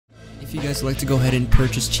If you guys would like to go ahead and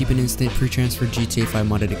purchase cheap and instant pre-transfer GTA 5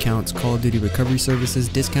 modded accounts, Call of Duty recovery services,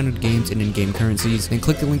 discounted games, and in-game currencies, then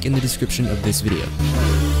click the link in the description of this video.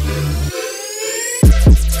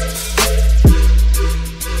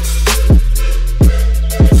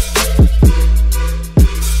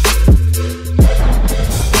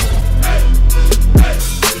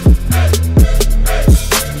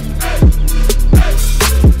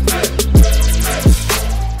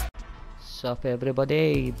 Sup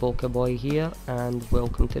everybody, Boy here and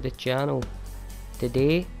welcome to the channel.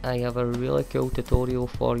 Today I have a really cool tutorial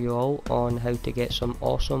for you all on how to get some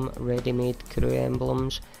awesome ready-made crew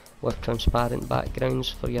emblems with transparent backgrounds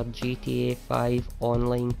for your GTA 5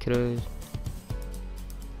 online crews.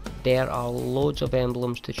 There are loads of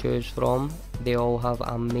emblems to choose from, they all have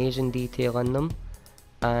amazing detail in them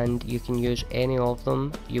and you can use any of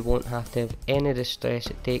them. You won't have to have any of the stress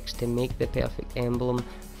it takes to make the perfect emblem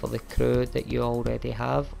for the crew that you already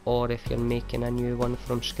have, or if you're making a new one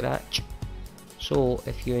from scratch. So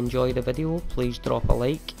if you enjoy the video, please drop a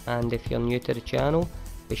like, and if you're new to the channel,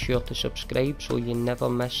 be sure to subscribe so you never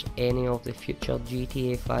miss any of the future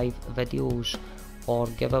GTA 5 videos or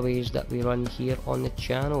giveaways that we run here on the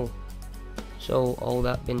channel. So all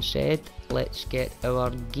that being said, let's get our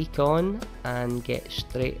geek on and get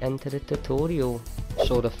straight into the tutorial.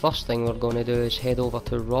 So the first thing we're going to do is head over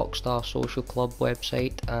to Rockstar Social Club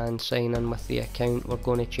website and sign in with the account we're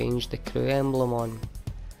going to change the crew emblem on.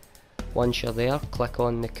 Once you're there, click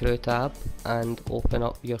on the crew tab and open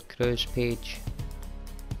up your crews page.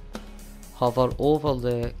 Hover over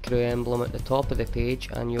the crew emblem at the top of the page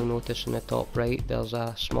and you'll notice in the top right there's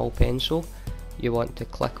a small pencil. You want to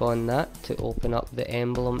click on that to open up the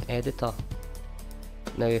emblem editor.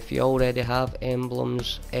 Now if you already have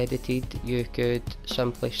emblems edited, you could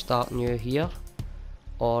simply start new here,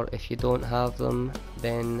 or if you don't have them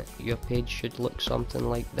then your page should look something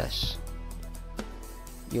like this.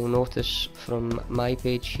 You'll notice from my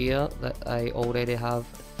page here that I already have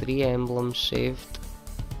 3 emblems saved,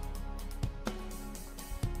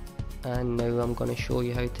 and now I'm going to show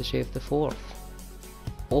you how to save the 4th.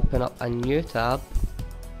 Open up a new tab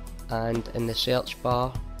and in the search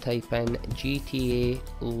bar type in GTA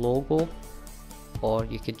logo, or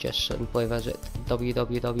you could just simply visit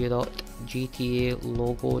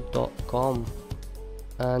www.gtalogo.com,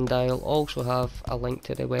 and I'll also have a link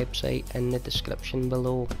to the website in the description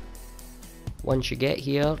below. Once you get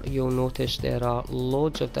here, you'll notice there are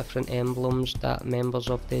loads of different emblems that members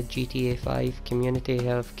of the GTA 5 community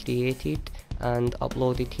have created and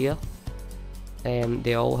uploaded here.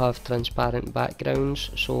 They all have transparent backgrounds,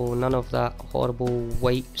 so none of that horrible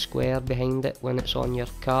white square behind it when it's on your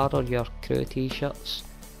car or your crew t-shirts.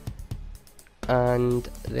 And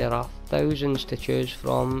there are thousands to choose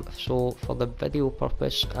from, so for the video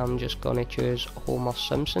purpose I'm just going to choose Homer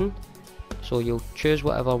Simpson. So you'll choose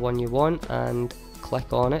whatever one you want and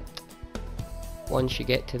click on it. Once you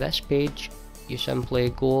get to this page, you simply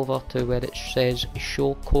go over to where it says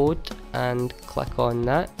show code and click on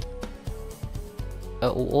that.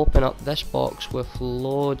 It will open up this box with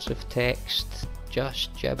loads of text,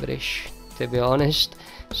 just gibberish to be honest.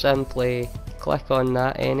 Simply click on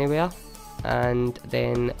that anywhere and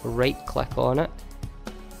then right click on it.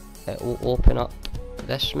 It will open up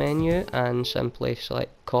this menu and simply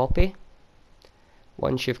select copy.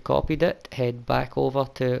 Once you've copied it, head back over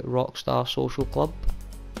to Rockstar Social Club,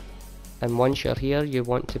 and once you're here you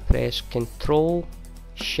want to press Ctrl,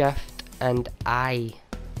 Shift and I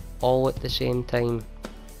all at the same time.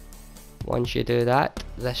 Once you do that,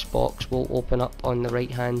 this box will open up on the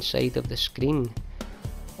right hand side of the screen.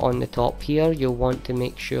 On the top here you'll want to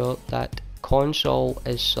make sure that console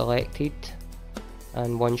is selected,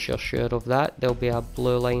 and once you're sure of that there'll be a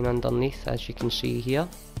blue line underneath as you can see here.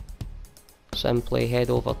 Simply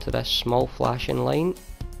head over to this small flashing line,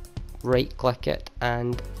 right click it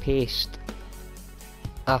and paste.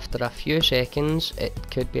 After a few seconds,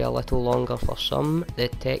 it could be a little longer for some, the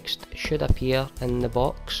text should appear in the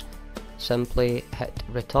box. Simply hit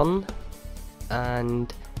return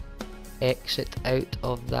and exit out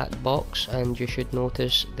of that box, and you should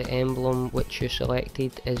notice the emblem which you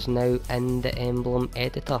selected is now in the emblem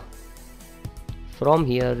editor. From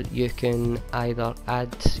here you can either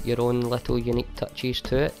add your own little unique touches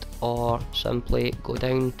to it, or simply go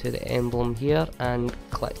down to the emblem here and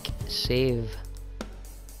click save.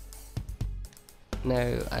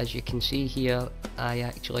 Now as you can see here, I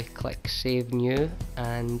actually click save new,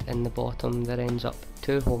 and in the bottom there ends up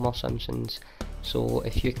 2 Homer Simpsons. So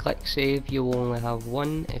if you click save you'll only have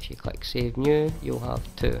 1, if you click save new you'll have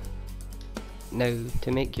 2. Now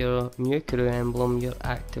to make your new crew emblem your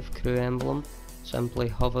active crew emblem, simply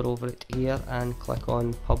hover over it here and click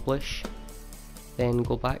on publish. Then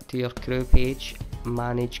go back to your crew page,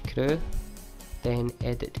 manage crew, then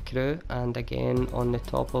edit crew, and again on the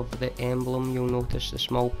top of the emblem you'll notice the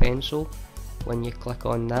small pencil. When you click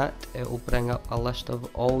on that, it will bring up a list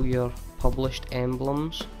of all your published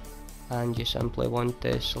emblems, and you simply want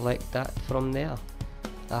to select that from there.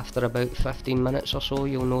 After about 15 minutes or so,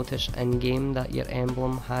 you'll notice in game that your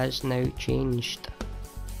emblem has now changed.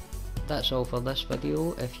 That's all for this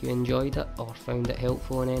video. If you enjoyed it or found it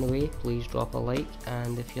helpful in any way, please drop a like,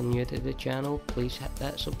 and if you're new to the channel, please hit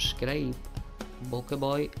that subscribe.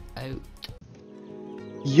 Boy out.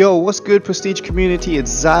 Yo, what's good Prestige community,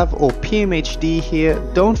 it's Zav or PmHD here.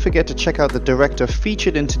 Don't forget to check out the director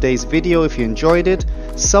featured in today's video if you enjoyed it.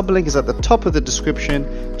 Sublink is at the top of the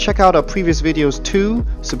description. Check out our previous videos too.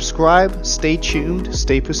 Subscribe, stay tuned,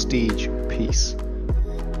 stay Prestige. Peace.